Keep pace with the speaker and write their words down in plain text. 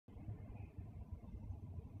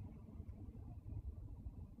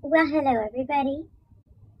Well, hello everybody.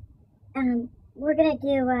 We're gonna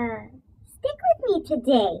do stick with me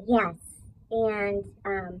today, yes. And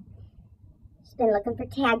just been looking for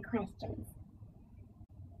tag questions.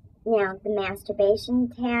 Now the masturbation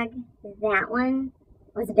tag, that one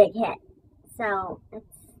was a big hit. So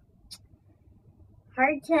it's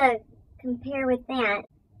hard to compare with that.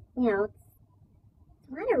 It's a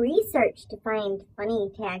lot of research to find funny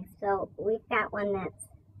tags. So we've got one that's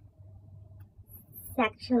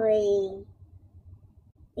sexually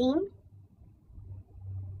themed.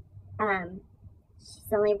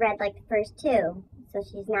 She's only read like the first two, so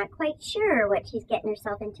she's not quite sure what she's getting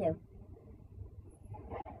herself into.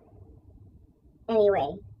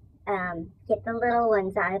 Anyway, get the little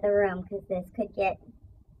ones out of the room because this could get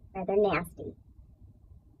rather nasty.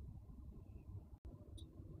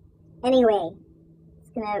 Anyway, it's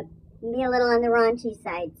gonna be a little on the raunchy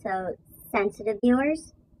side, so sensitive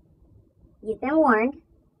viewers, you've been warned.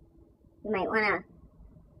 You might want to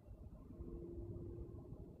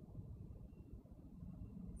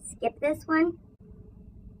skip this one.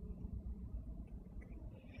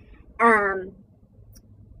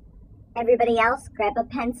 Everybody else, grab a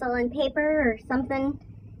pencil and paper or something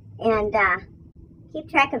and keep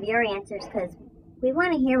track of your answers because we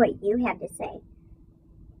want to hear what you have to say.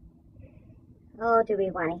 Oh, do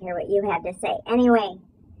we want to hear what you have to say? Anyway,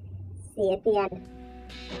 see you at the end.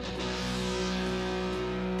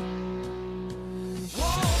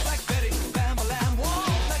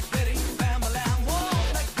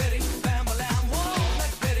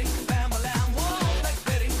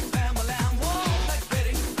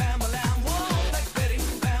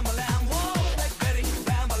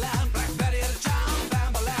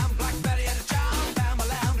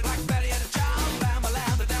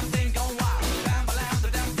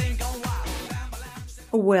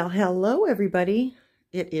 Well, hello everybody.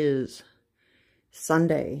 It is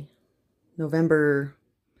Sunday, November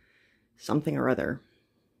something or other.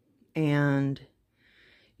 And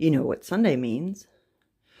you know what Sunday means.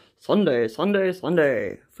 Sunday, Sunday,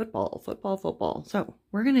 Sunday. Football, football, football. So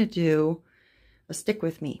we're going to do a stick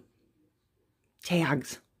with me.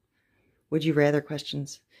 Tags. Would you rather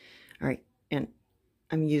questions. All right. And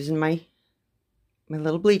I'm using my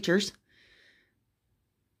little bleachers.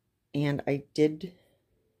 And I did...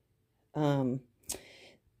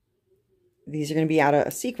 these are going to be out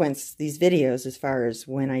of sequence, these videos, as far as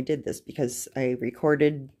when I did this, because I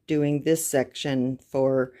recorded doing this section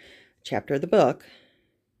for a chapter of the book.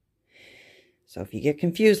 So if you get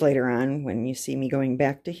confused later on when you see me going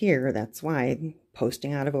back to here, that's why I'm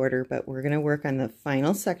posting out of order. But we're going to work on the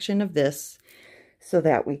final section of this so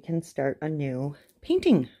that we can start a new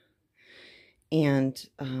painting. And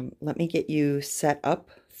let me get you set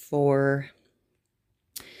up for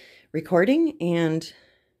recording. And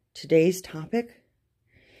today's topic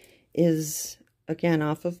is again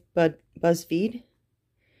off of BuzzFeed.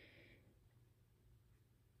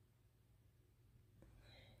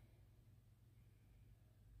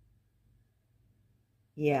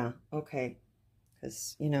 Yeah, okay.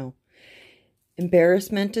 Because, you know,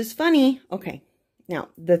 embarrassment is funny. Okay. Now,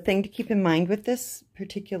 the thing to keep in mind with this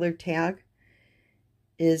particular tag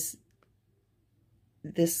is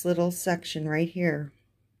this little section right here.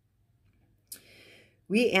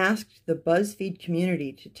 We asked the BuzzFeed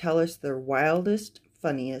community to tell us their wildest,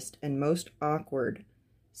 funniest, and most awkward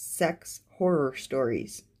sex horror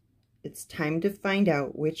stories. It's time to find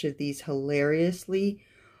out which of these hilariously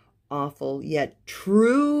awful yet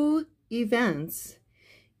true events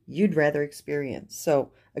you'd rather experience.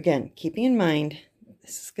 So, again, keeping in mind,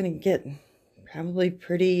 this is going to get probably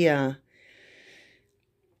pretty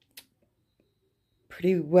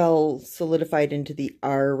well solidified into the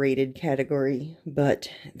R-rated category, but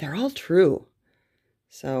they're all true.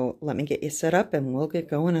 So let me get you set up and we'll get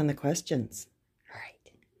going on the questions. All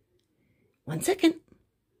right. 1 second.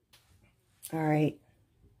 All right.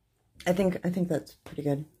 I think that's pretty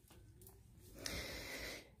good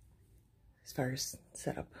as far as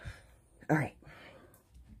setup. All right.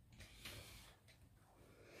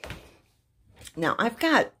 Now I've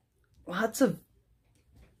got lots of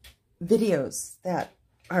videos that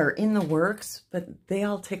are in the works, but they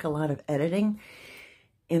all take a lot of editing.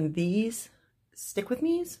 And these stick with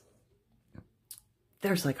me's,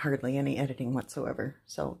 there's like hardly any editing whatsoever.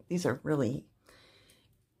 So these are really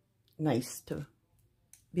nice to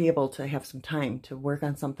be able to have some time to work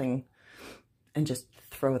on something and just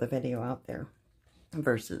throw the video out there,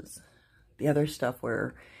 versus the other stuff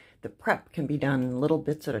where the prep can be done in little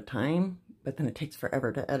bits at a time, but then it takes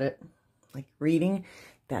forever to edit. Like reading,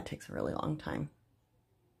 that takes a really long time.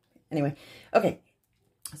 Anyway, okay,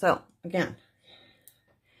 so again,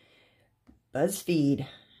 BuzzFeed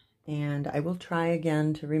And I will try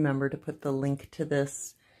again to remember to put the link to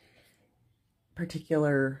this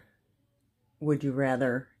particular Would You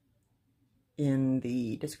Rather in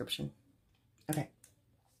the description. Okay.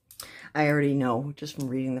 I already know, just from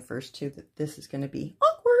reading the first two, that this is going to be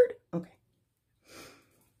awkward. Okay.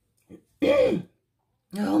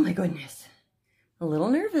 Oh my goodness. A little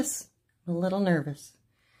nervous. A little nervous.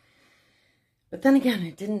 But then again,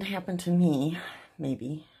 it didn't happen to me.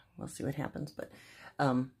 Maybe. We'll see what happens. But,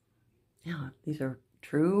 yeah, these are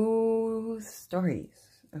true stories.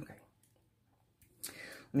 Okay.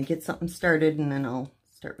 Let me get something started, and then I'll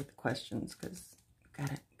start with the questions, because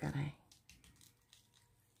gotta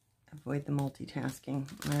avoid the multitasking.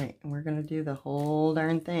 All right, and we're gonna do the whole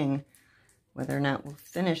darn thing. Whether or not we'll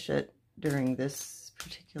finish it during this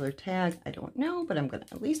particular tag, I don't know, but I'm gonna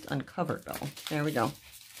at least uncover it all. There we go.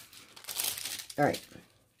 All right.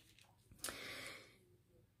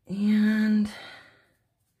 And let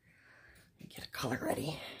me get a color ready.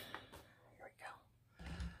 Here we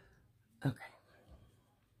go. Okay.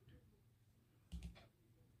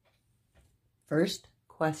 First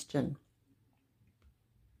question.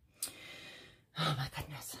 Oh my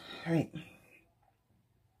goodness. All right.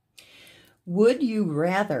 Would you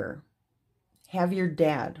rather have your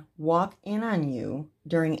dad walk in on you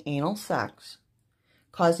during anal sex,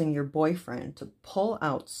 causing your boyfriend to pull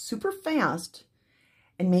out super fast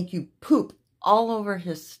and make you poop all over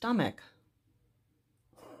his stomach?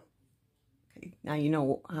 Okay, now you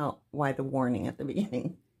know why the warning at the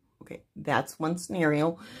beginning. Okay, that's one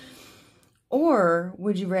scenario. Or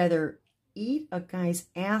would you rather eat a guy's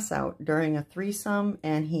ass out during a threesome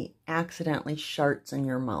and he accidentally sharts in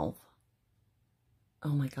your mouth? Oh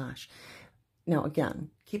my gosh. Now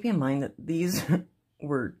again, keep in mind that these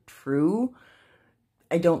were true.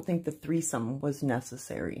 I don't think the threesome was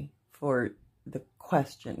necessary for the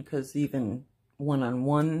question, because even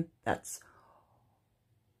one-on-one, that's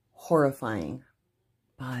horrifying.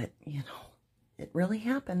 But, you know, it really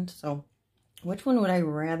happened. So which one would I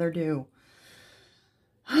rather do?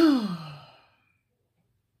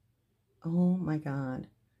 Oh my God.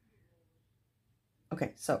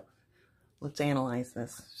 Okay, so let's analyze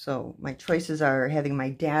this. So my choices are having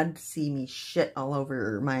my dad see me shit all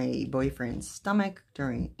over my boyfriend's stomach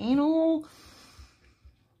during anal,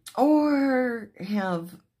 or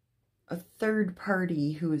have a third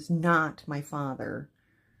party who is not my father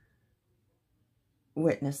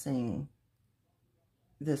witnessing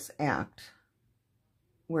this act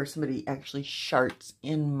where somebody actually sharts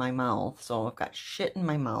in my mouth. So I've got shit in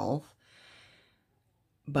my mouth,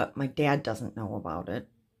 but my dad doesn't know about it.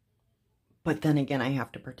 But then again, I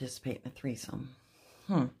have to participate in a threesome.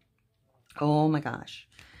 Oh my gosh.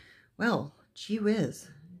 Well, gee whiz.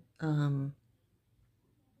 Oh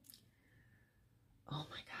my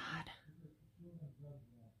God.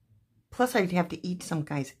 Plus, I'd have to eat some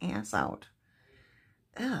guy's ass out.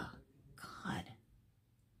 Oh, God.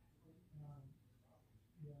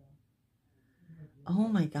 Oh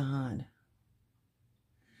my God.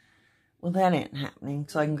 Well, that ain't happening.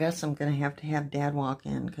 So I guess I'm going to have Dad walk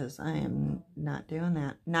in, because I am not doing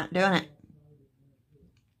that. Not doing it.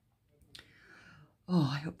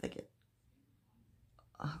 Oh, I hope they get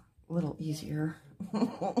a little easier.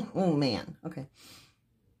 Oh, man. Okay.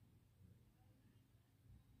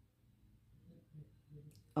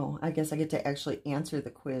 Oh, I guess I get to actually answer the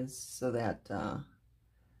quiz so that,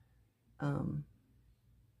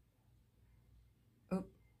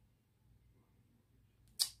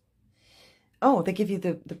 oh, they give you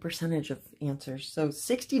the percentage of answers. So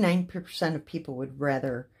 69% of people would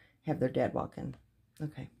rather have their dad walk in.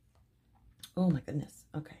 Okay. Oh my goodness.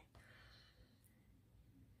 Okay.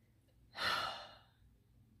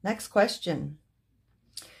 Next question.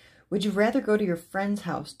 Would you rather go to your friend's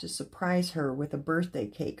house to surprise her with a birthday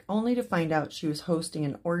cake, only to find out she was hosting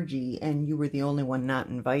an orgy and you were the only one not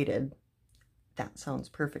invited? That sounds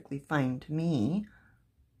perfectly fine to me.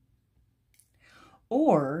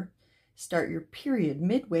 Or start your period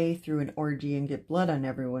midway through an orgy and get blood on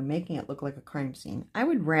everyone, making it look like a crime scene. I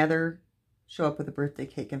would rather show up with a birthday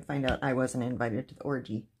cake and find out I wasn't invited to the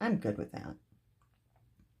orgy. I'm good with that.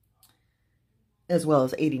 As well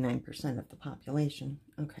as 89% of the population.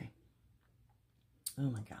 Okay. Oh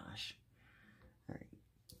my gosh. All right.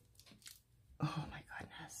 Oh my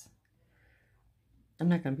goodness. I'm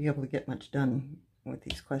not going to be able to get much done with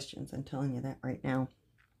these questions. I'm telling you that right now.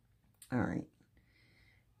 All right.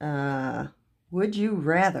 Would you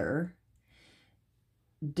rather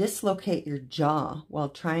dislocate your jaw while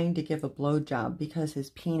trying to give a blowjob because his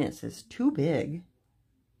penis is too big?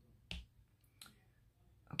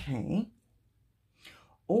 Okay.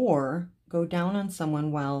 Or Go down on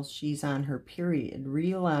someone while she's on her period.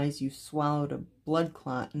 Realize you swallowed a blood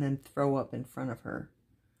clot and then throw up in front of her.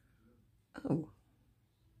 Oh.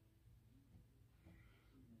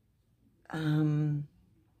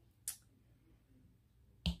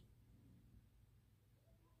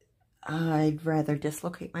 I'd rather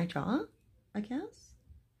dislocate my jaw, I guess.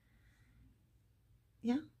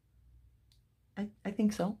 Yeah. I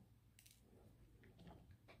think so.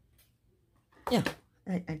 Yeah,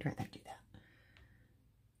 I'd rather do that.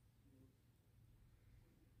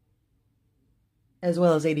 As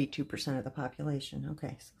well as 82% of the population.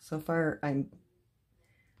 Okay, so far I'm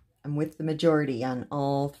with the majority on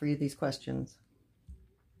all three of these questions.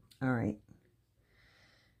 All right.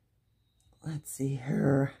 Let's see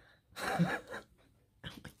here. Oh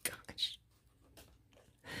my gosh.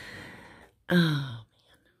 Oh man.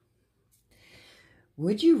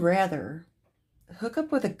 Would you rather hook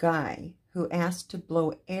up with a guy who asks to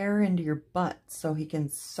blow air into your butt so he can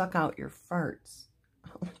suck out your farts?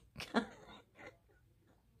 Oh my God.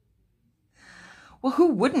 Well, who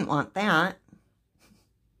wouldn't want that?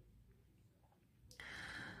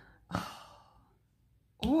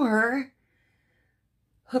 Or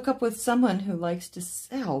hook up with someone who likes to,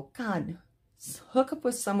 oh God, hook up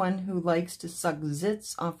with someone who likes to suck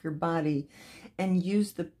zits off your body and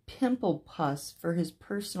use the pimple pus for his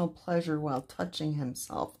personal pleasure while touching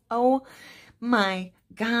himself. Oh my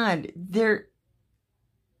God,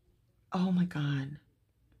 oh my God.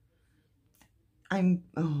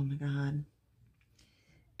 Oh my God.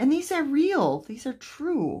 And these are real. These are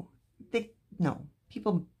true. No,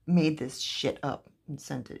 people made this shit up and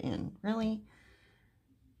sent it in. Really?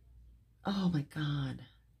 Oh my God.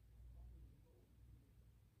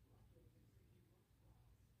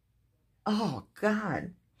 Oh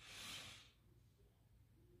God.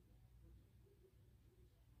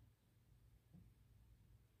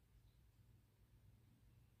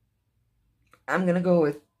 I'm going to go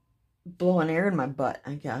with blowing air in my butt,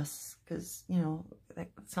 I guess, because, you know, that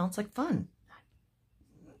sounds like fun.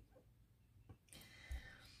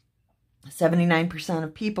 79%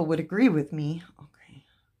 of people would agree with me. Okay.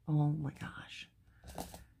 Oh my gosh.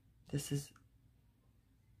 This is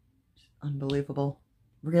unbelievable.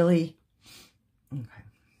 Really? Okay.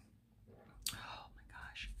 Oh my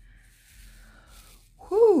gosh.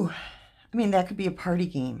 Whew. I mean, that could be a party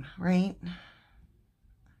game, right?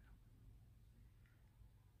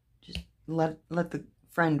 Just let the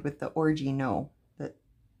friend with the orgy know that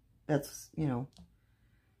that's, you know,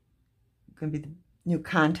 going to be the new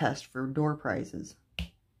contest for door prizes.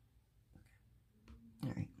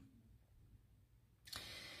 All right.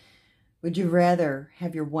 Would you rather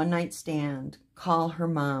have your one-night stand call her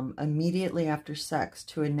mom immediately after sex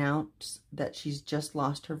to announce that she's just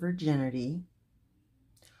lost her virginity,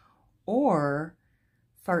 or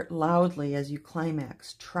fart loudly as you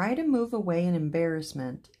climax, try to move away in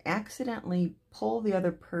embarrassment, accidentally pull the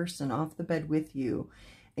other person off the bed with you,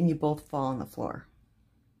 and you both fall on the floor?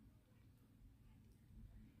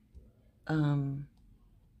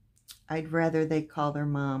 I'd rather they call their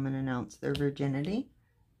mom and announce their virginity.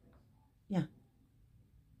 Yeah.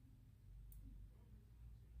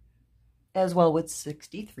 As well with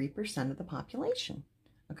 63% of the population.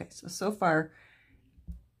 Okay, so far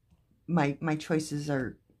my choices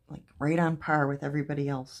are like right on par with everybody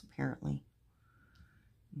else, apparently.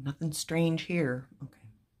 Nothing strange here. Okay.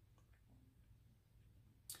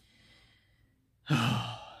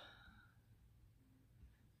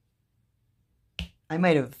 I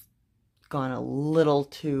might have gone a little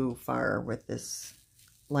too far with this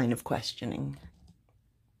line of questioning.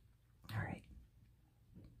 All right.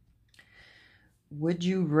 Would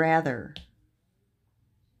you rather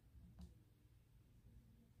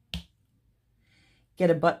get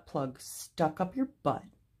a butt plug stuck up your butt,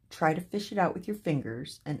 try to fish it out with your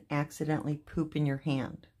fingers, and accidentally poop in your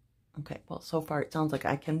hand? Okay, well, so far it sounds like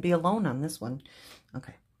I can be alone on this one.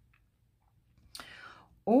 Okay.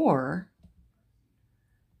 Or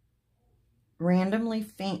randomly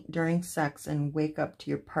faint during sex and wake up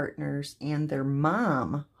to your partners and their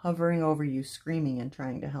mom hovering over you, screaming and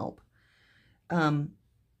trying to help.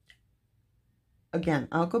 Again,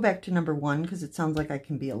 I'll go back to number one because it sounds like I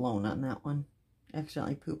can be alone on that one.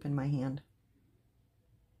 Accidentally poop in my hand.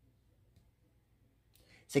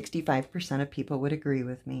 65% of people would agree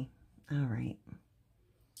with me. All right.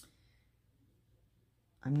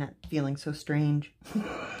 I'm not feeling so strange.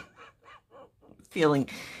 Feeling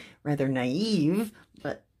rather naive,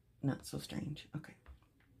 but not so strange. Okay.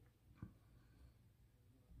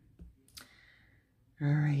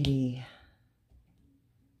 Alrighty.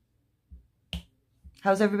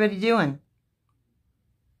 How's everybody doing?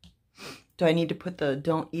 Do I need to put the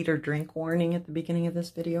don't eat or drink warning at the beginning of this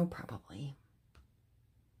video? Probably.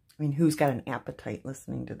 I mean, who's got an appetite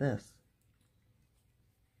listening to this?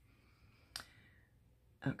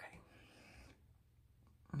 Okay.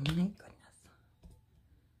 My goodness.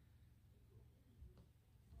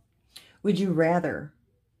 Would you rather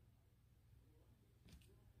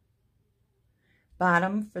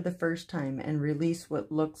bottom for the first time and release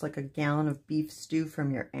what looks like a gallon of beef stew from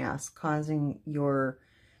your ass, causing your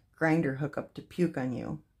grinder hookup to puke on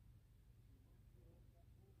you?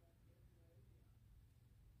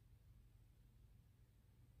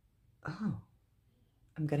 Oh,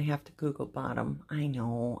 I'm going to have to Google bottom. I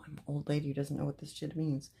know, I'm an old lady who doesn't know what this shit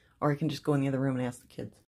means. Or I can just go in the other room and ask the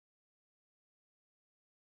kids.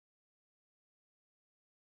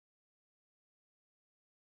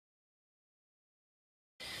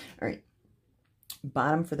 All right.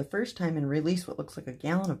 Bottom for the first time and release what looks like a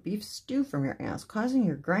gallon of beef stew from your ass, causing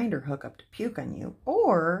your grinder hookup to puke on you.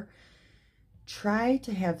 Or try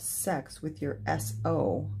to have sex with your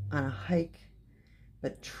SO on a hike,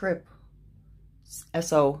 but trip.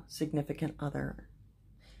 SO, significant other.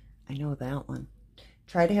 I know that one.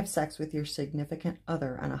 Try to have sex with your significant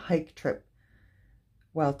other on a hike trip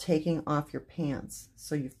while taking off your pants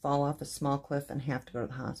so you fall off a small cliff and have to go to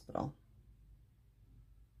the hospital.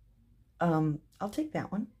 I'll take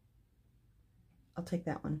that one. I'll take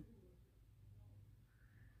that one.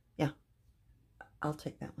 Yeah, I'll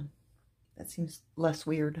take that one. That seems less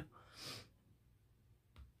weird.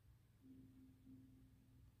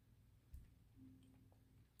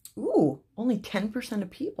 Ooh, only 10%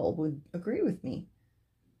 of people would agree with me.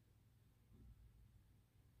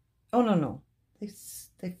 Oh, no.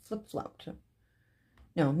 They flip-flopped.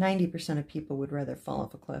 No, 90% of people would rather fall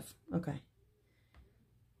off a cliff. Okay.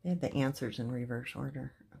 They had the answers in reverse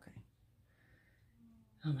order. Okay.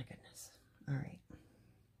 Oh, my goodness. All right.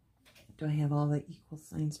 Do I have all the equal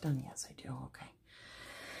signs done? Yes, I do. Okay.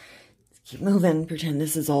 Let's keep moving. Pretend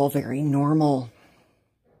this is all very normal.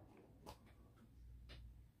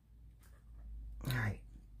 All right.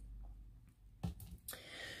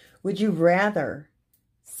 Would you rather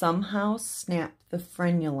somehow snap the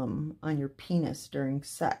frenulum on your penis during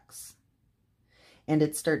sex and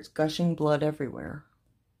it starts gushing blood everywhere?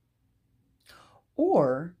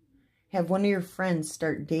 Or have one of your friends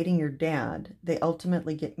start dating your dad, they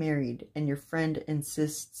ultimately get married, and your friend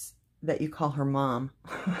insists that you call her mom?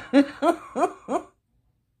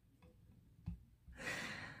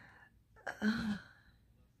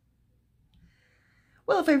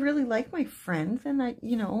 Well, if I really like my friend, then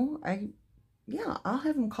yeah, I'll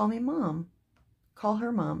have him call me mom. Call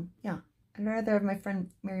her mom. Yeah, I'd rather have my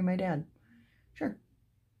friend marry my dad. Sure.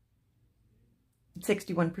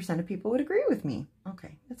 61% of people would agree with me.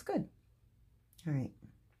 Okay, that's good. All right.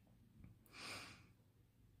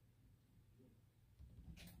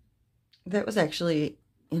 That was actually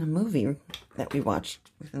in a movie that we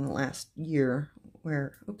watched within the last year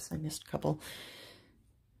where, oops, I missed a couple.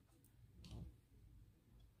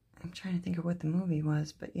 I'm trying to think of what the movie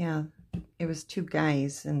was, but yeah, it was two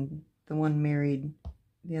guys and the one married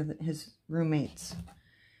the other, his roommate's,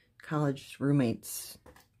 college roommate's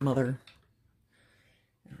mother.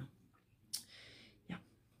 Yeah.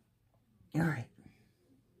 All right.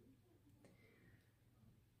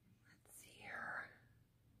 Let's see here.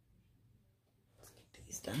 Let's get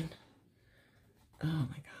these done. Oh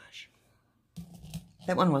my gosh.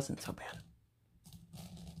 That one wasn't so bad.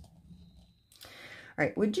 All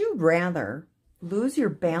right, would you rather lose your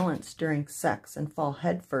balance during sex and fall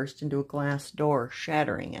headfirst into a glass door,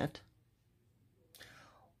 shattering it,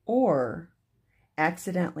 or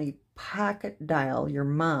accidentally pocket dial your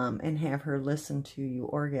mom and have her listen to you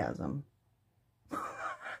orgasm?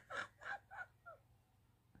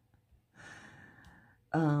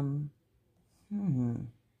 I'm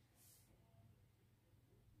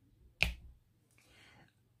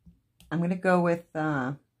going to go with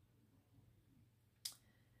glass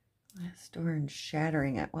door and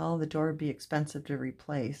shattering it. Well, the door would be expensive to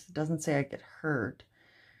replace. It doesn't say I get hurt.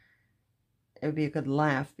 It would be a good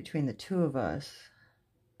laugh between the two of us.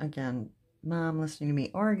 Again, mom listening to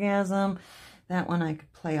me orgasm. That one I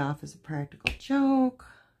could play off as a practical joke.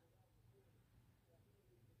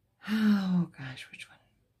 Oh gosh, which one?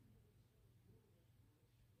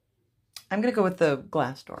 I'm going to go with the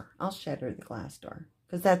glass door. I'll shatter the glass door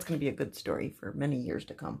because that's going to be a good story for many years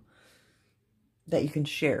to come that you can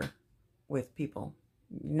share with people.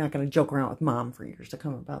 You're not going to joke around with mom for years to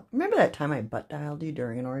come about, remember that time I butt dialed you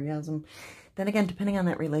during an orgasm? Then again, depending on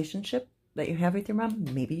that relationship that you have with your mom,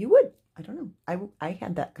 maybe you would. I don't know. I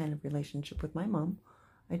had that kind of relationship with my mom.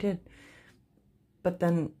 I did. But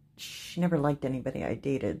then she never liked anybody I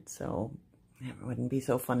dated, so That wouldn't be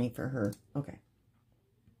so funny for her. Okay.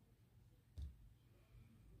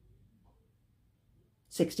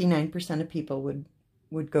 69% of people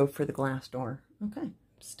would go for the glass door. Okay.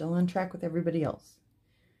 Still on track with everybody else.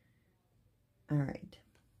 All right.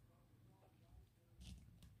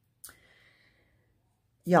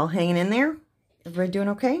 Y'all hanging in there? Everybody doing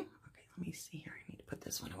okay? Okay, let me see here. I need to put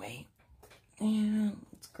this one away. And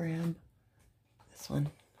let's grab this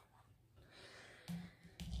one.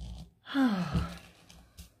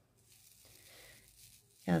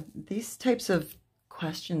 Yeah, these types of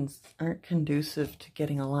questions aren't conducive to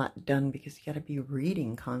getting a lot done because you got to be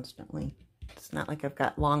reading constantly. It's not like I've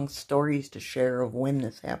got long stories to share of when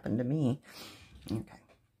this happened to me. Okay.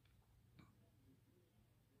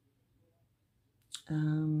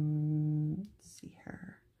 Let's see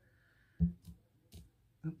here.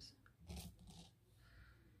 Oops.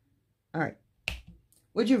 All right.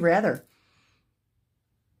 Would you rather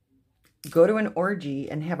go to an orgy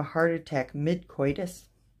and have a heart attack mid-coitus?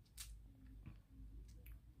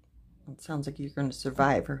 It sounds like you're going to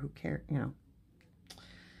survive, or who cares, you know.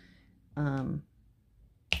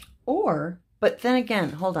 But then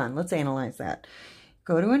again, hold on, let's analyze that.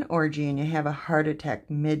 Go to an orgy and you have a heart attack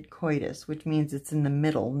mid-coitus, which means it's in the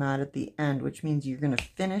middle, not at the end, which means you're going to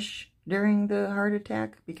finish during the heart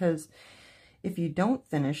attack, because if you don't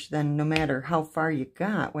finish, then no matter how far you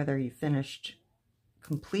got, whether you finished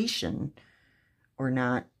completion or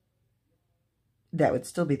not, that would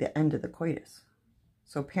still be the end of the coitus.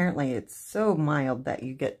 So apparently it's so mild that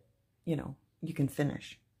you get, you know, you can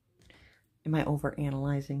finish. Am I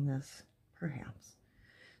overanalyzing this? Perhaps.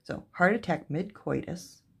 So heart attack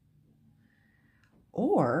mid-coitus,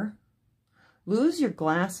 or lose your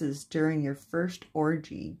glasses during your first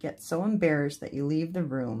orgy, get so embarrassed that you leave the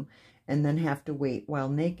room and then have to wait while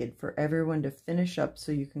naked for everyone to finish up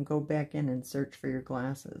so you can go back in and search for your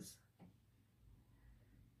glasses.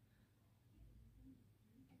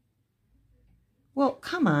 Well,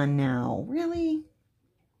 come on now, really?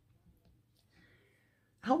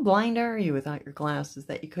 How blind are you without your glasses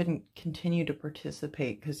that you couldn't continue to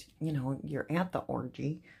participate because, you know, you're at the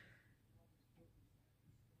orgy?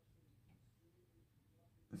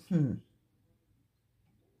 I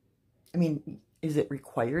mean, is it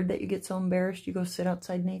required that you get so embarrassed you go sit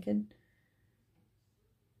outside naked?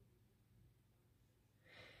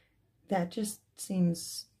 That just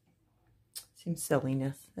seems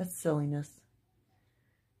silliness. That's silliness.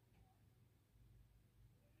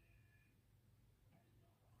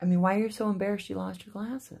 I mean, why are you so embarrassed you lost your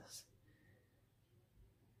glasses?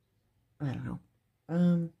 I don't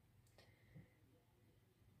know.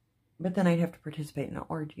 But then I'd have to participate in an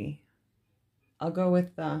orgy. I'll go with,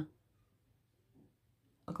 oh,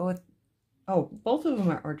 both of them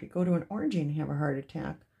are orgy. Go to an orgy and have a heart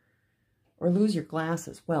attack. Or lose your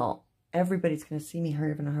glasses. Well, everybody's going to see me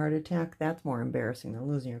having a heart attack. That's more embarrassing than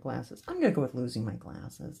losing your glasses. I'm going to go with losing my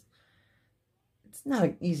glasses. It's not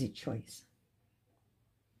an easy choice.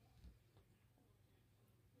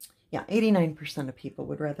 Yeah, 89% of people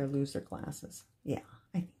would rather lose their glasses. Yeah,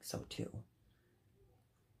 I think so too.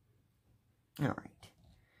 All right.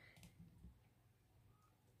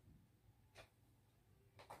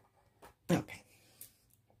 Okay.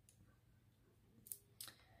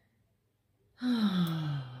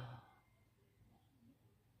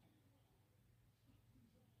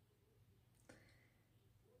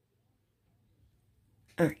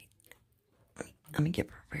 All right. Let me get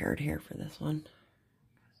prepared here for this one.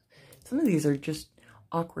 Some of these are just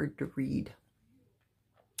awkward to read.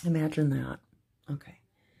 Imagine that. Okay.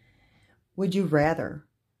 Would you rather?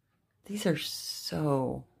 These are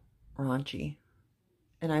so raunchy.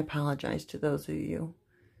 And I apologize to those of you.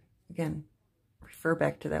 Again, refer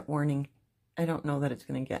back to that warning. I don't know that it's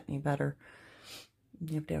going to get any better.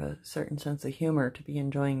 You have to have a certain sense of humor to be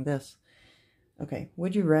enjoying this. Okay.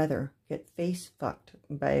 Would you rather get face fucked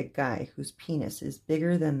by a guy whose penis is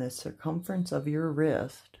bigger than the circumference of your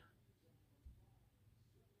wrist,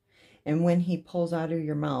 and when he pulls out of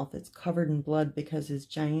your mouth, it's covered in blood because his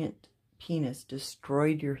giant penis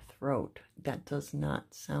destroyed your throat? That does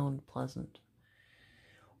not sound pleasant.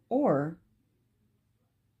 Or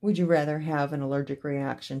would you rather have an allergic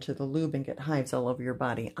reaction to the lube and get hives all over your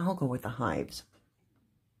body? I'll go with the hives.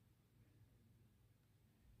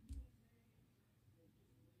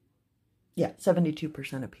 Yeah,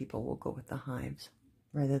 72% of people will go with the hives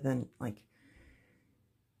rather than like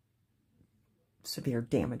severe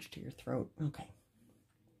damage to your throat. Okay.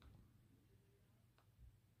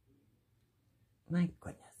 My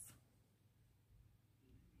goodness.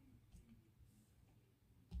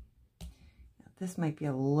 This might be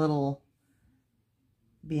a little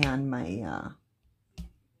beyond my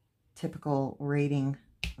typical rating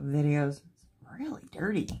videos. It's really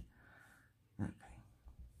dirty. Okay.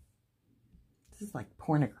 This is like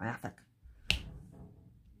pornographic.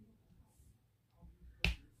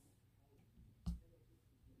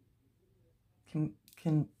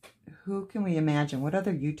 Who can we imagine? What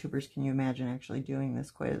other YouTubers can you imagine actually doing this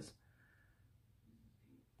quiz?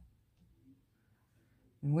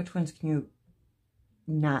 And which ones can you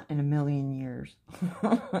not in a million years?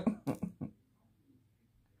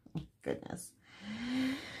 Goodness.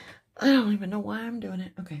 I don't even know why I'm doing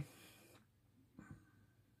it. Okay.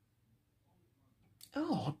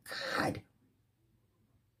 Oh, God.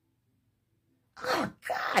 Oh,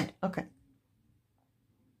 God. Okay.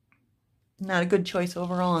 Not a good choice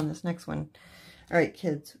overall on this next one. All right,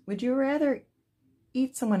 kids. Would you rather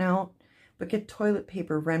eat someone out but get toilet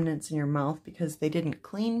paper remnants in your mouth because they didn't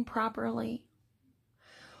clean properly?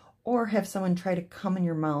 Or have someone try to cum in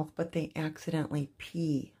your mouth but they accidentally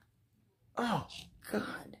pee? Oh,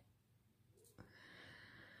 God.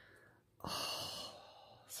 Oh.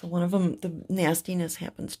 So one of them, the nastiness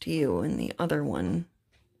happens to you, and the other one,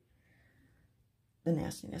 the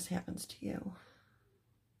nastiness happens to you.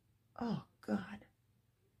 Oh, God.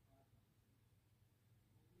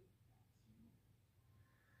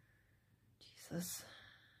 Jesus.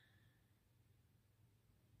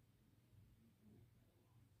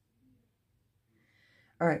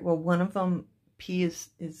 All right, well, one of them, pee is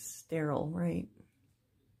sterile, right?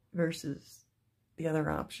 Versus the other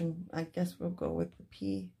option. I guess we'll go with the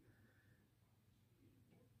pee.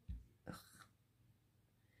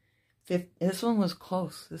 This one was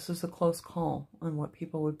close. This is a close call on what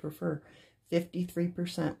people would prefer.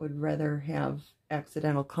 53% would rather have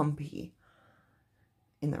accidental cum pee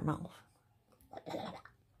in their mouth.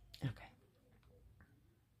 Okay.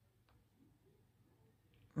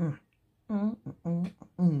 All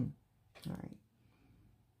right.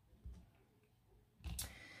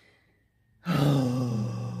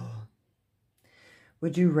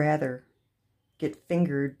 Would you rather get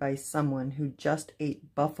fingered by someone who just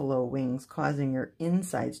ate buffalo wings, causing your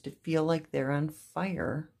insides to feel like they're on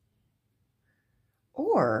fire,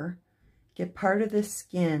 or get part of the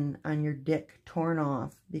skin on your dick torn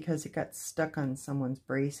off because it got stuck on someone's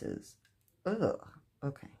braces? Ugh.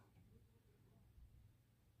 Okay.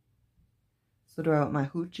 So do I want my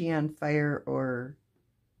hoochie on fire or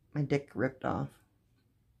my dick ripped off?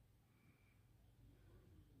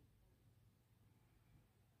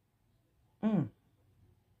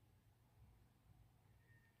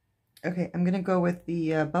 Okay, I'm going to go with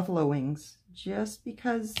the buffalo wings, just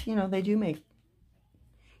because, you know, they do make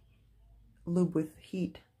lube with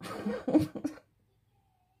heat.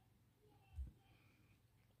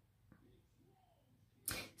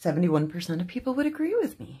 71% of people would agree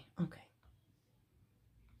with me. Okay.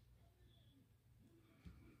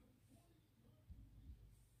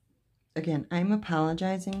 Again, I'm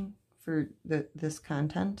apologizing for this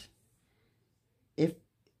content. If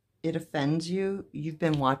it offends you, you've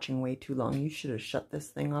been watching way too long. You should have shut this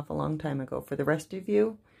thing off a long time ago. For the rest of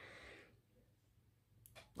you,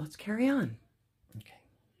 let's carry on. Okay.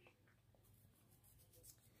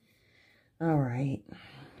 All right.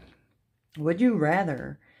 Would you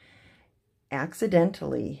rather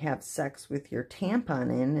accidentally have sex with your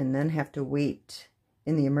tampon in and then have to wait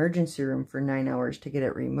in the emergency room for 9 hours to get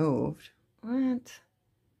it removed? What?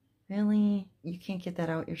 Really? You can't get that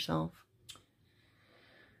out yourself?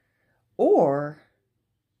 Or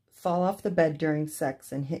fall off the bed during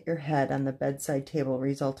sex and hit your head on the bedside table,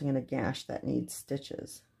 resulting in a gash that needs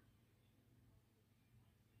stitches?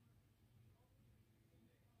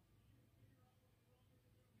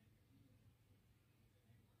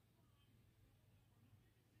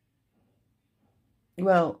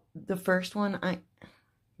 Well, the first one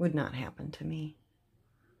would not happen to me.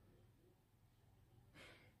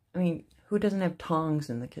 I mean, who doesn't have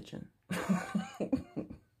tongs in the kitchen?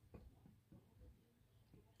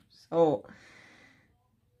 So,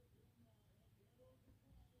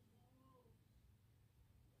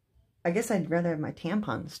 I guess I'd rather have my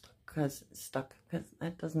tampon stuck, because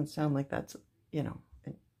that doesn't sound like that's, you know,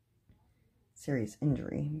 a serious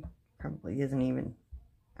injury. Probably isn't even,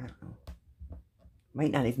 I don't know.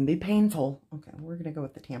 Might not even be painful. Okay, we're going to go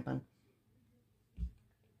with the tampon.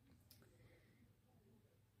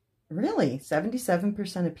 Really?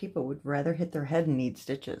 77% of people would rather hit their head and need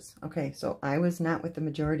stitches. Okay, so I was not with the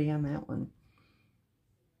majority on that one.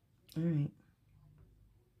 All right.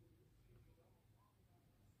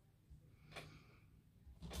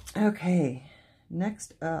 Okay,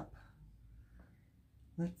 next up.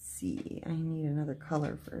 Let's see. I need another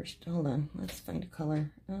color first. Hold on. Let's find a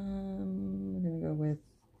color. We're going to go with...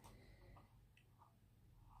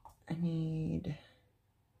 I need,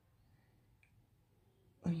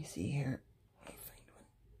 let me see here. Let me find one.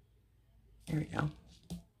 There we go.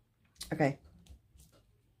 Okay.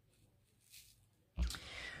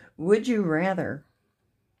 Would you rather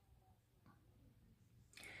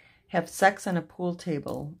have sex on a pool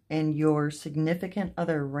table and your significant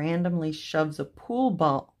other randomly shoves a pool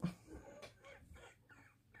ball?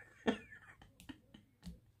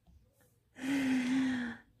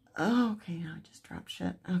 Oh, okay, now I just dropped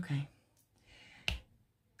shit. Okay.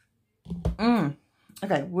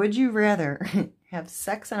 Okay, would you rather have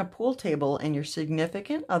sex on a pool table and your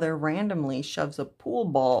significant other randomly shoves a pool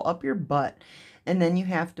ball up your butt and then you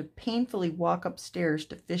have to painfully walk upstairs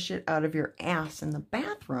to fish it out of your ass in the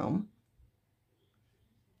bathroom?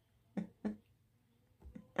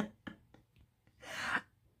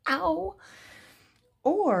 Ow!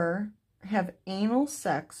 Or have anal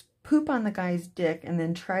sex, poop on the guy's dick, and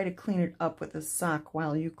then try to clean it up with a sock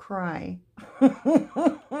while you cry.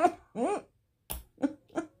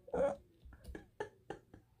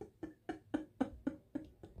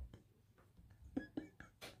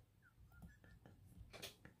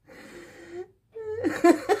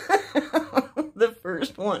 The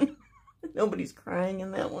first one. Nobody's crying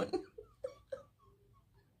in that one.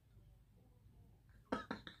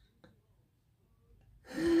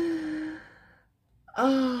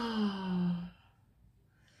 Oh.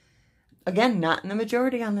 Again, not in the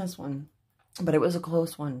majority on this one, but it was a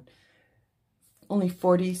close one. Only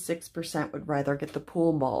 46% would rather get the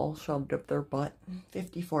pool ball shoved up their butt.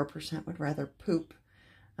 54% would rather poop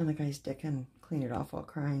on the guy's dick and clean it off while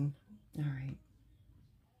crying. All right.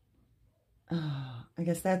 Oh, I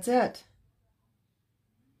guess that's it.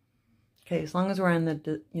 Okay, as long as we're on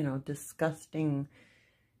the, disgusting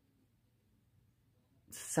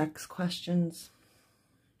sex questions,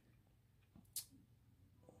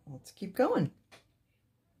 let's keep going.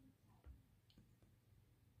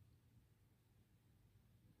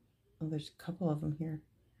 Oh, there's a couple of them here.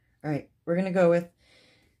 All right, we're going to go with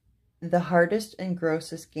the hardest and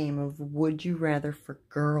grossest game of Would You Rather for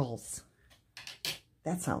girls.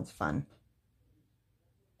 That sounds fun.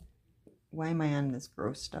 Why am I on this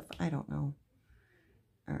gross stuff? I don't know.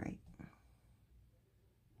 All right.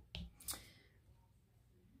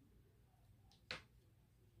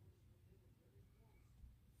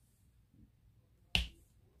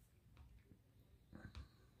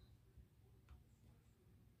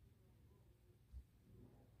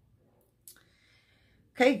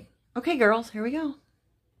 Okay, girls, here we go.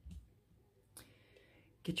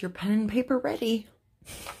 Get your pen and paper ready.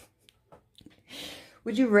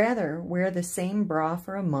 Would you rather wear the same bra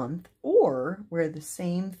for a month or wear the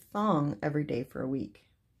same thong every day for a week?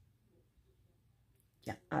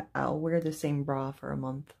 Yeah, I'll wear the same bra for a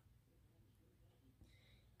month.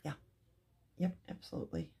 Yeah. Yep,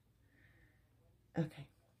 absolutely. Okay.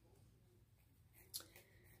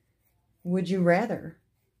 Would you rather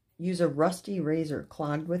use a rusty razor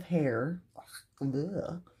clogged with hair,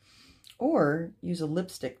 or use a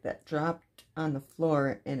lipstick that dropped on the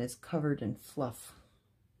floor and is covered in fluff?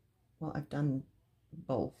 Well, I've done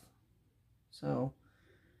both. So,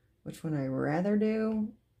 which one I rather do?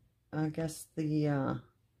 I guess the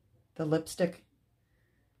lipstick.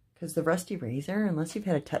 Because the rusty razor, unless you've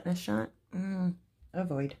had a tetanus shot,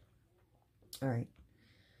 avoid. All right.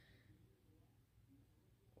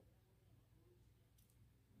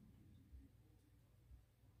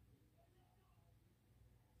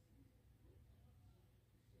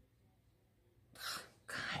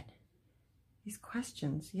 God, these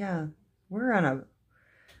questions. Yeah, we're on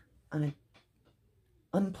an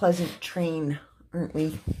unpleasant train, aren't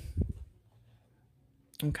we?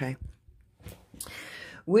 Okay.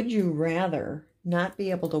 Would you rather not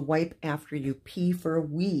be able to wipe after you pee for a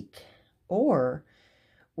week or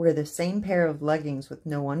wear the same pair of leggings with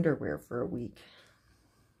no underwear for a week?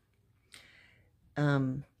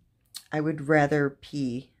 I would rather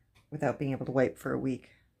pee without being able to wipe for a week.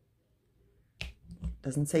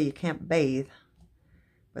 Doesn't say you can't bathe,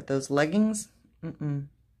 but those leggings,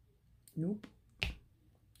 nope.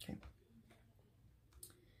 Okay.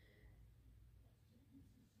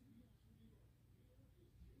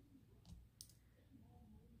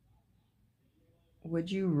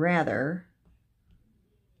 Would you rather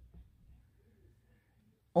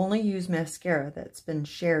only use mascara that's been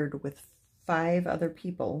shared with 5 other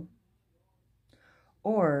people,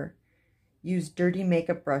 or use dirty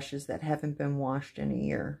makeup brushes that haven't been washed in a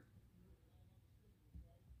year?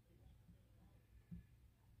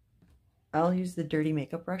 I'll use the dirty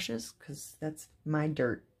makeup brushes because that's my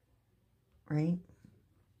dirt, right?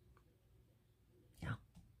 Yeah,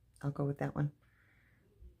 I'll go with that one.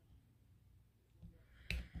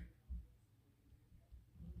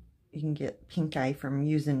 you can get pink eye from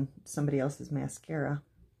using somebody else's mascara.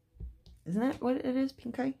 Isn't that what it is,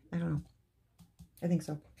 pink eye? I don't know. I think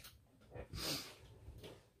so.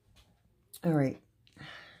 All right.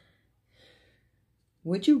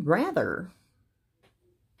 Would you rather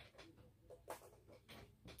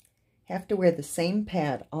have to wear the same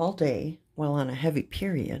pad all day while on a heavy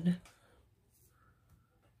period,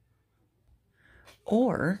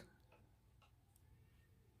 or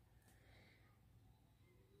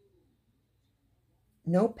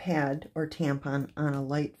no pad or tampon on a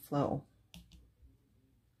light flow?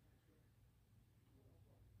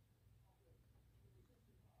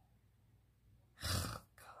 Oh,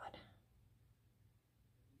 God.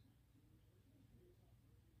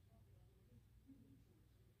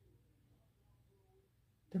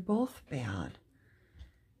 They're both bad.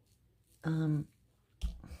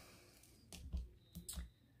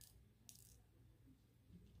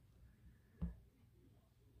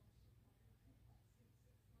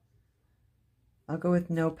 I'll go with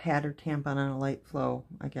no pad or tampon on a light flow,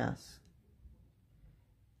 I guess.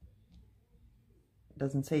 It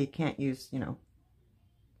doesn't say you can't use, you know,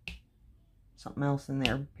 something else in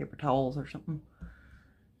there, paper towels or something.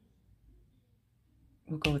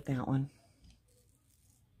 We'll go with that one.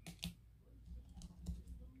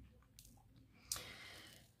 It's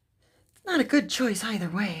not a good choice either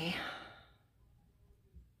way.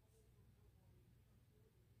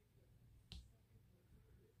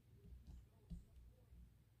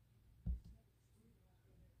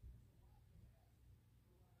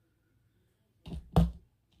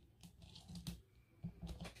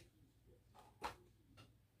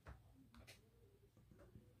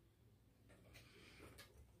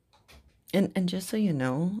 And just so you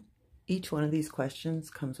know, each one of these questions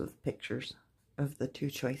comes with pictures of the two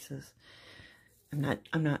choices. I'm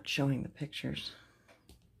not showing the pictures.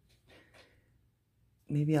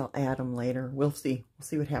 Maybe I'll add them later. We'll see. We'll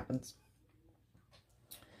see what happens.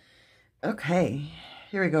 Okay,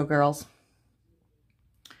 here we go, girls.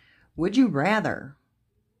 Would you rather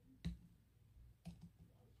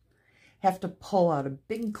have to pull out a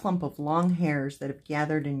big clump of long hairs that have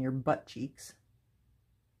gathered in your butt cheeks,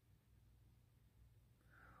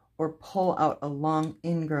 or pull out a long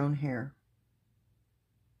ingrown hair?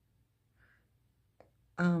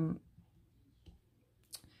 Not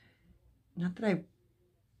that I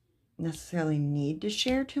necessarily need to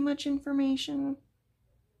share too much information,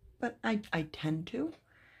 but I tend to.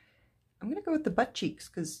 I'm going to go with the butt cheeks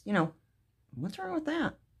because, you know, what's wrong with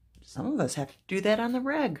that? Some of us have to do that on the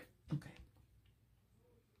reg. Okay.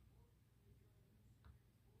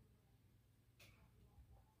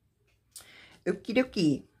 Okie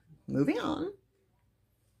dokie. Moving on.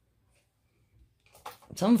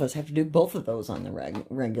 Some of us have to do both of those on the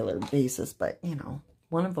regular basis, but, you know,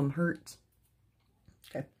 one of them hurts.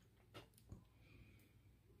 Okay.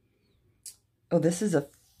 Oh, this is a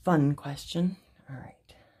fun question. All right.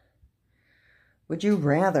 Would you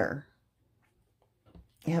rather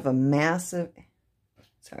have a massive...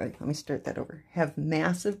 Sorry, let me start that over. Have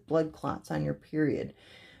massive blood clots on your period,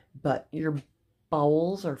 but your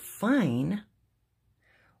bowels are fine,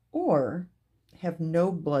 or have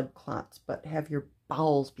no blood clots, but have your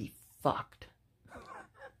bowels be fucked?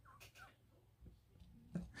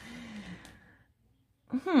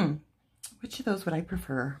 Which of those would I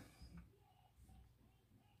prefer?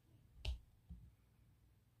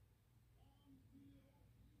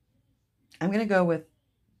 I'm going to go with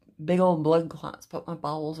big old blood clots, but my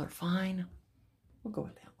bowels are fine. We'll go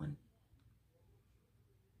with that one.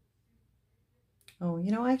 Oh,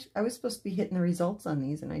 you know, I was supposed to be hitting the results on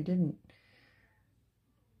these, and I didn't.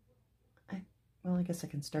 Well, I guess I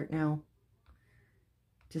can start now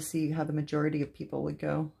to see how the majority of people would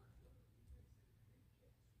go.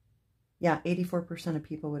 Yeah, 84% of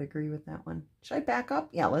people would agree with that one. Should I back up?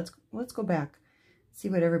 Yeah, let's go back. See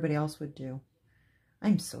what everybody else would do.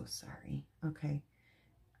 I'm so sorry. Okay.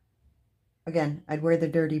 Again, I'd wear the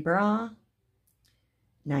dirty bra.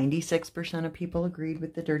 96% of people agreed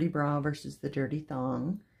with the dirty bra versus the dirty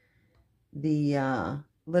thong. The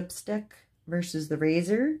lipstick versus the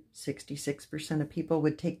razor. 66% of people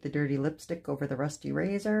would take the dirty lipstick over the rusty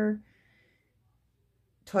razor.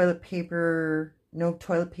 Toilet paper, no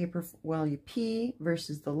toilet paper while you pee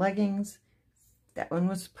versus the leggings. That one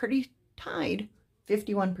was pretty tied.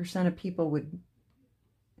 51% of people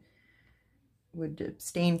would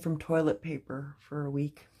abstain from toilet paper for a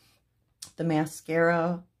week. The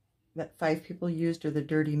mascara that 5 people used are the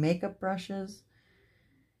dirty makeup brushes.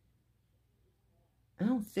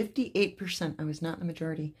 Oh, 58%. I was not in the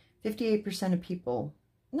majority. 58% of people.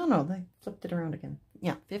 No, they flipped it around again.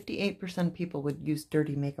 Yeah, 58% of people would use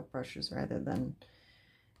dirty makeup brushes rather than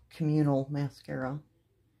communal mascara.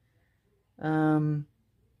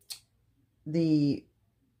 The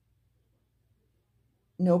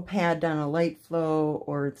no pad on a light flow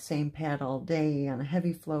or the same pad all day on a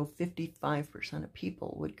heavy flow, 55% of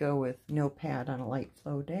people would go with no pad on a light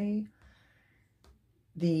flow day.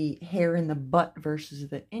 The hair in the butt versus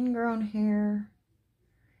the ingrown hair,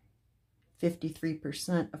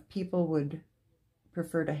 53% of people would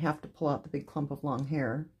prefer to have to pull out the big clump of long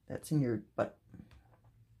hair that's in your butt.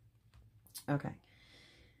 Okay.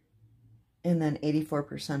 And then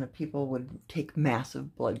 84% of people would take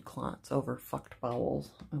massive blood clots over fucked bowels.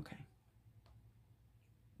 Okay.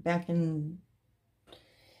 Back in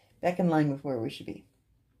line with where we should be.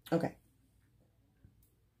 Okay.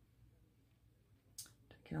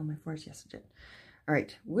 Did I get all my fours? Yes, I did. All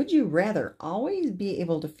right. Would you rather always be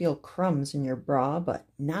able to feel crumbs in your bra but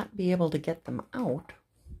not be able to get them out?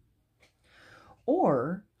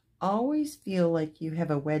 Or always feel like you have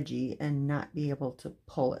a wedgie and not be able to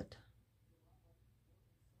pull it?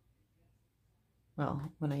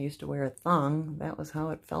 Well, when I used to wear a thong, that was how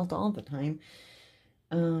it felt all the time.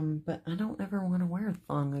 But I don't ever want to wear a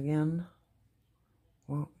thong again.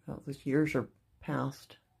 Well, those years are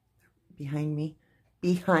past. Behind me.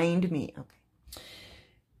 Behind me. Okay.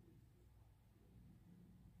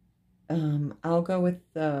 I'll go with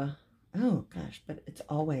the... Oh, gosh, but it's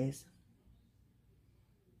always...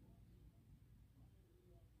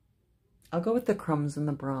 I'll go with the crumbs in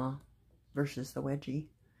the bra versus the wedgie.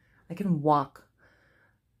 I can walk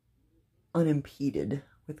unimpeded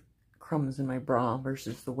with crumbs in my bra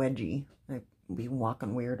versus the wedgie. I'd be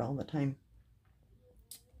walking weird all the time.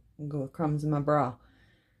 I'll go with crumbs in my bra.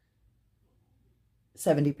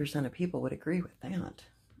 70% of people would agree with that.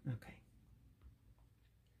 Okay.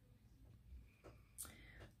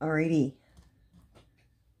 Alrighty.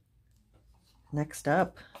 Next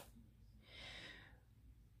up.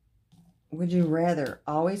 Would you rather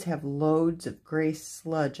always have loads of gray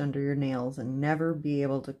sludge under your nails and never be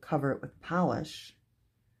able to cover it with polish?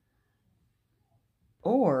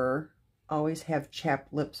 Or always have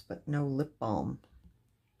chapped lips but no lip balm?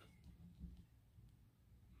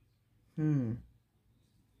 Good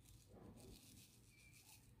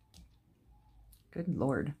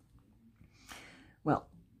Lord. Well,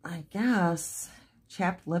 I guess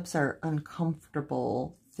chapped lips are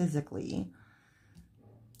uncomfortable physically.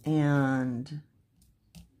 And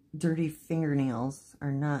dirty fingernails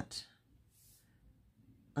are not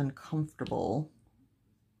uncomfortable.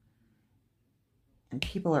 And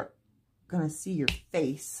people are going to see your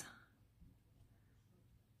face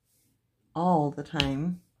all the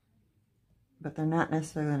time, but they're not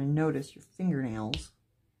necessarily going to notice your fingernails.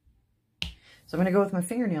 So I'm going to go with my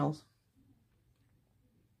fingernails.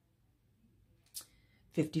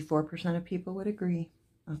 54% of people would agree.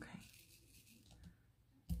 Okay.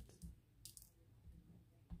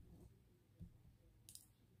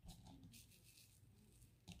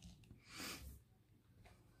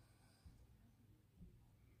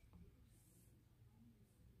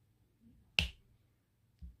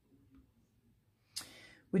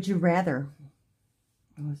 Would you rather,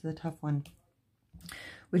 oh, this is a tough one.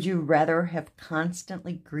 Would you rather have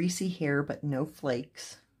constantly greasy hair but no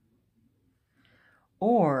flakes?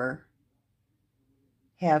 Or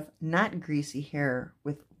have not greasy hair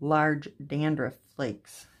with large dandruff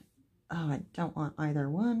flakes? Oh, I don't want either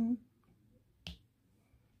one.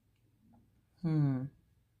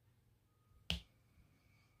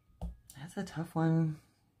 That's a tough one.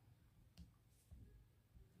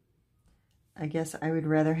 I guess I would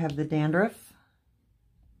rather have the dandruff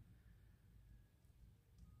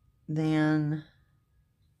than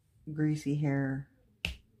greasy hair.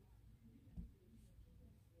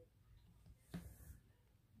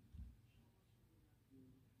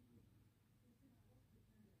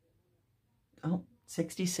 Oh,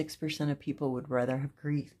 66% of people would rather have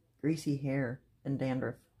greasy hair than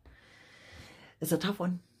dandruff. It's a tough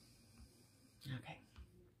one. Okay.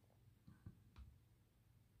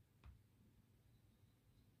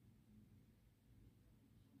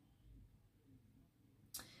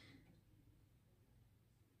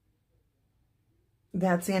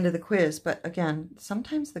 That's the end of the quiz, but again,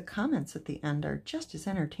 sometimes the comments at the end are just as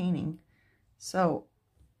entertaining. So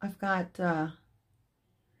I've got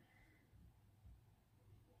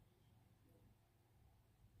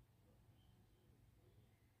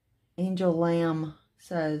Angel Lamb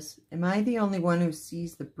says, am I the only one who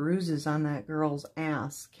sees the bruises on that girl's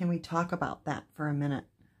ass? Can we talk about that for a minute?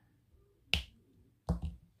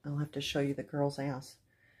 I'll have to show you the girl's ass.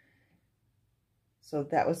 So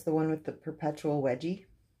that was the one with the perpetual wedgie.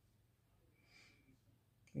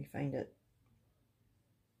 Let me find it.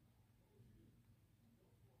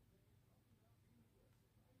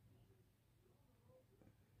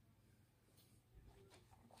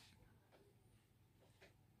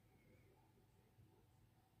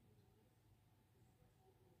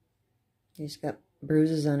 She's got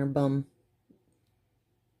bruises on her bum.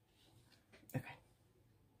 Okay.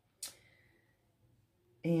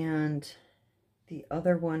 And the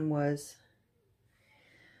other one was,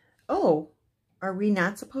 oh, are we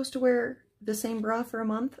not supposed to wear the same bra for a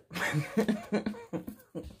month?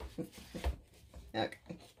 Okay.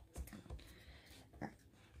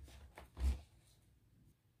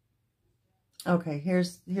 Okay,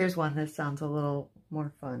 here's one that sounds a little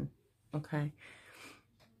more fun. Okay.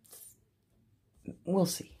 We'll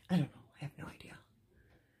see. I don't know. I have no idea.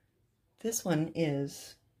 This one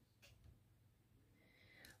is,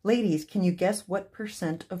 ladies, can you guess what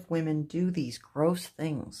 % of women do these gross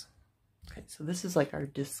things? Okay, so this is like our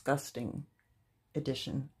disgusting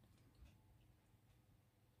edition.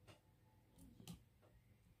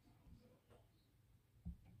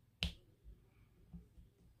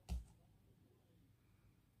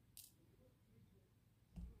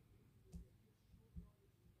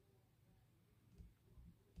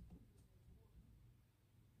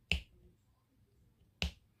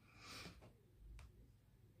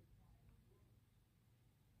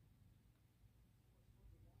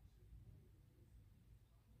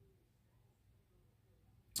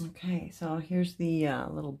 Okay, so here's the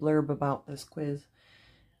little blurb about this quiz.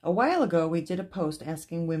 A while ago, we did a post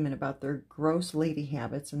asking women about their gross lady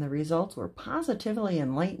habits, and the results were positively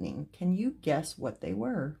enlightening. Can you guess what they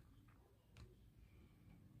were?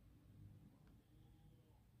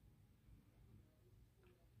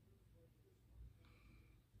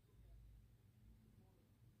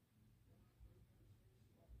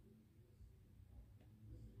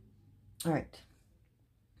 All right.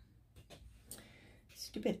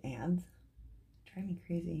 Stupid ads. Drive me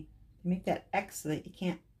crazy. They make that X so that you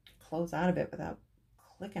can't close out of it without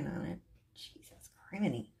clicking on it. Jesus,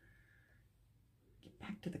 criminy. Get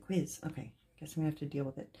back to the quiz. Okay, guess I'm going to have to deal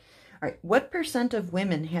with it. All right, what % of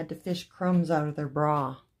women had to fish crumbs out of their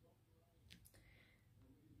bra?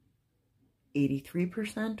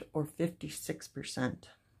 83% or 56%?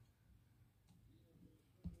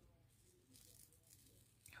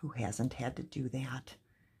 Who hasn't had to do that?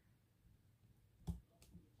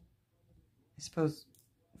 I suppose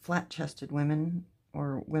flat-chested women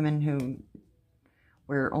or women who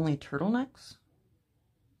wear only turtlenecks?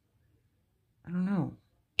 I don't know.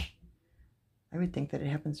 I would think that it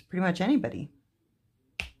happens to pretty much anybody.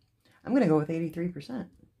 I'm going to go with 83%.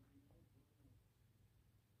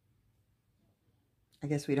 I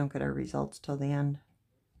guess we don't get our results till the end.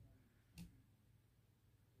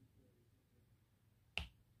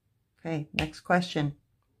 Okay, next question.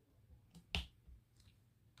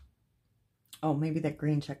 Oh, maybe that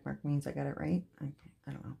green check mark means I got it right. Okay,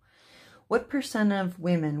 I don't know. What % of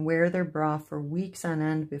women wear their bra for weeks on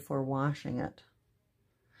end before washing it?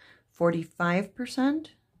 45%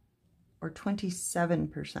 or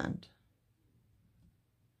 27%?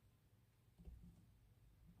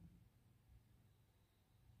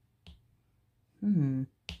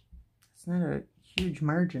 It's not a huge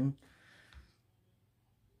margin.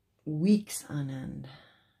 Weeks on end.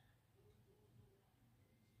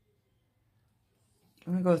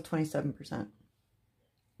 I'm going to go with 27%.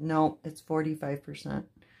 No, it's 45%.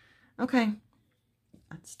 Okay.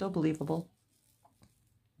 That's still believable.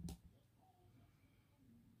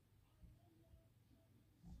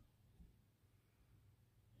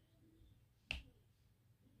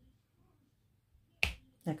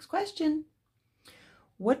 Next question.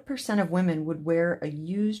 What % of women would wear a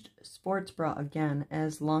used sports bra again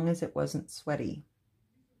as long as it wasn't sweaty?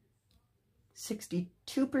 62%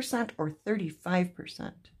 or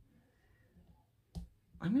 35%?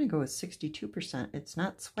 I'm going to go with 62%. It's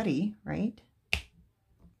not sweaty, right?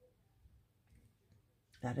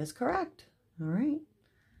 That is correct. All right.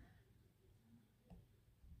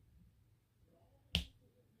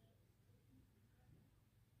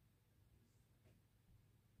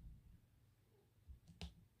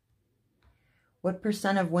 What %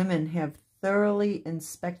 of women have thoroughly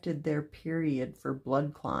inspected their period for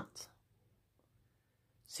blood clots?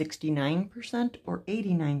 69% or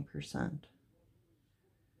 89%?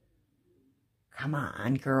 Come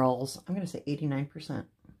on, girls. I'm going to say 89%.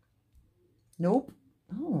 Nope.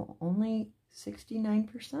 Oh, only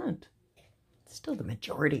 69%. Still the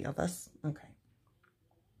majority of us. Okay.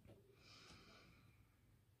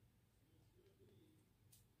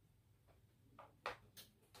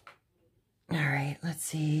 All right, let's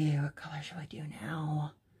see. What color shall I do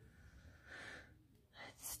now?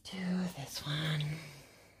 Let's do this one.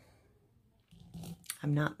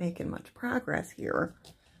 I'm not making much progress here.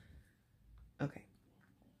 Okay.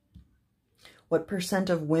 What %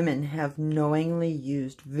 of women have knowingly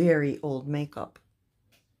used very old makeup?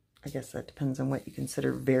 I guess that depends on what you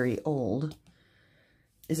consider very old.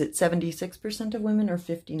 Is it 76% of women or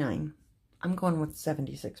 59%? I'm going with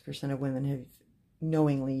 76% of women have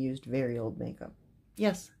knowingly used very old makeup.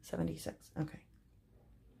 Yes, 76. Okay.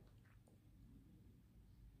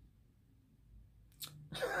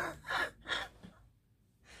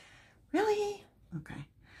 Really? Okay.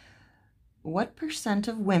 What percent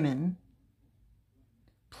of women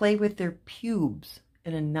play with their pubes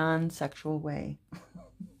in a non-sexual way?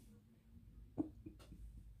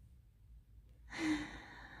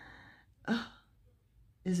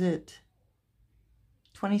 Is it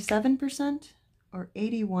 27% or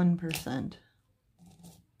 81%?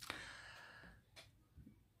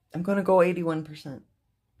 I'm going to go 81%.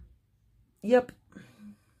 Yep.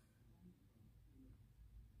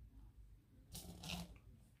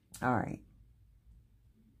 All right.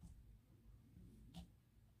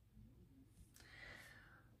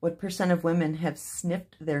 What percent of women have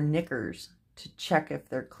sniffed their knickers to check if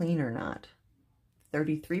they're clean or not?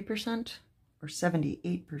 33% or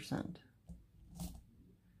 78%?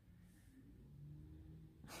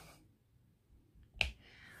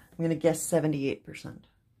 I'm going to guess 78%.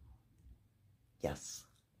 Yes.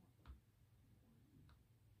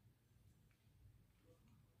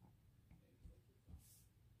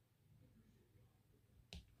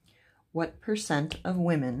 What percent of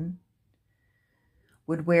women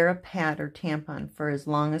would wear a pad or tampon for as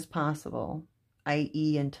long as possible,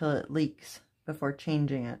 i.e. until it leaks, before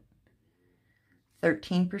changing it?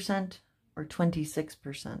 13% or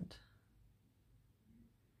 26%?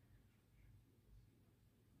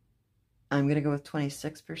 I'm going to go with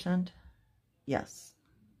 26%. Yes.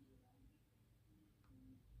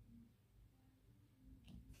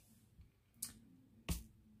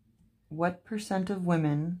 What percent of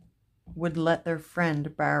women would let their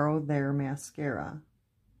friend borrow their mascara?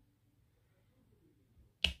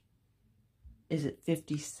 Is it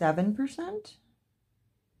 57%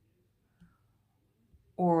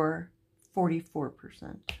 or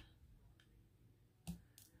 44%?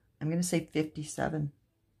 I'm going to say 57.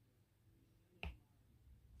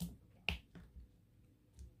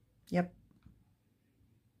 Yep.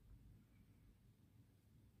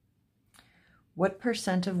 What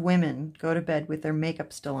percent of women go to bed with their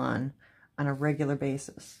makeup still on a regular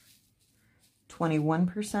basis?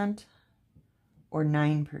 21% or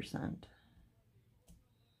 9%?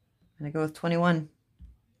 I'm going to go with 21.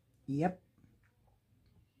 Yep.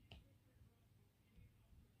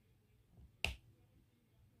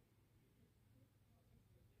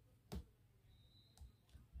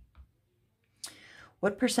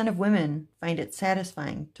 What percent of women find it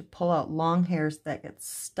satisfying to pull out long hairs that get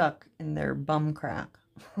stuck in their bum crack?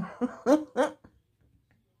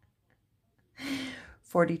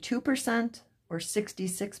 42% or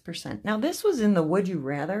 66%? Now, this was in the would you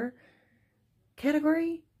rather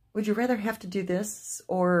category. Would you rather have to do this,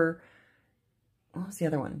 or what was the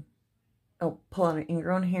other one? Oh, pull out an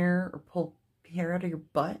ingrown hair or pull hair out of your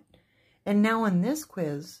butt. And now in this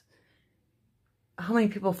quiz, how many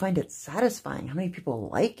people find it satisfying? How many people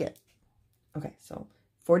like it? Okay, so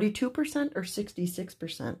 42% or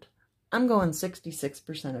 66%? I'm going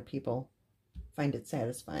 66% of people find it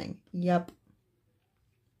satisfying. Yep.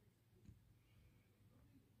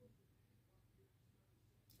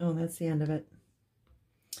 Oh, that's the end of it.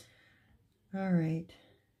 All right.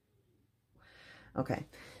 Okay,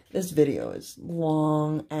 this video is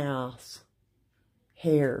long ass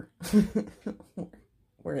hair.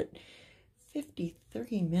 We're at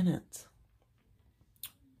 30 minutes.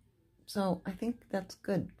 So I think that's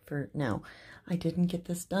good for now. I didn't get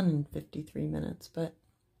this done in 53 minutes, but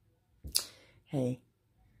hey,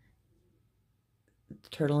 the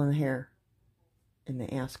turtle in the hair and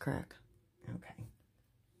the ass crack. Okay.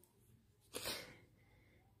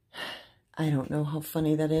 I don't know how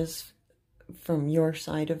funny that is from your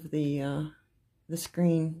side of the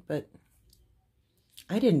screen, but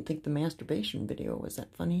I didn't think the masturbation video was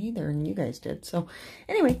that funny either, and you guys did. So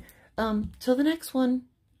anyway, till the next one.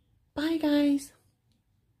 Bye, guys.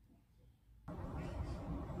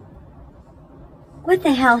 What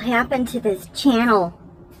the hell happened to this channel?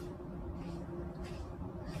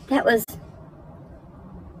 That was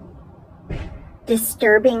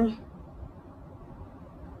disturbing.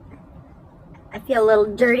 I feel a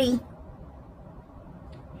little dirty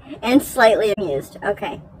and slightly amused.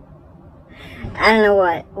 Okay. I don't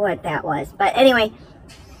know what that was. But anyway.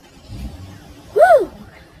 Woo!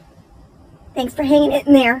 Thanks for hanging it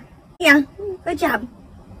in there. Yeah, good job.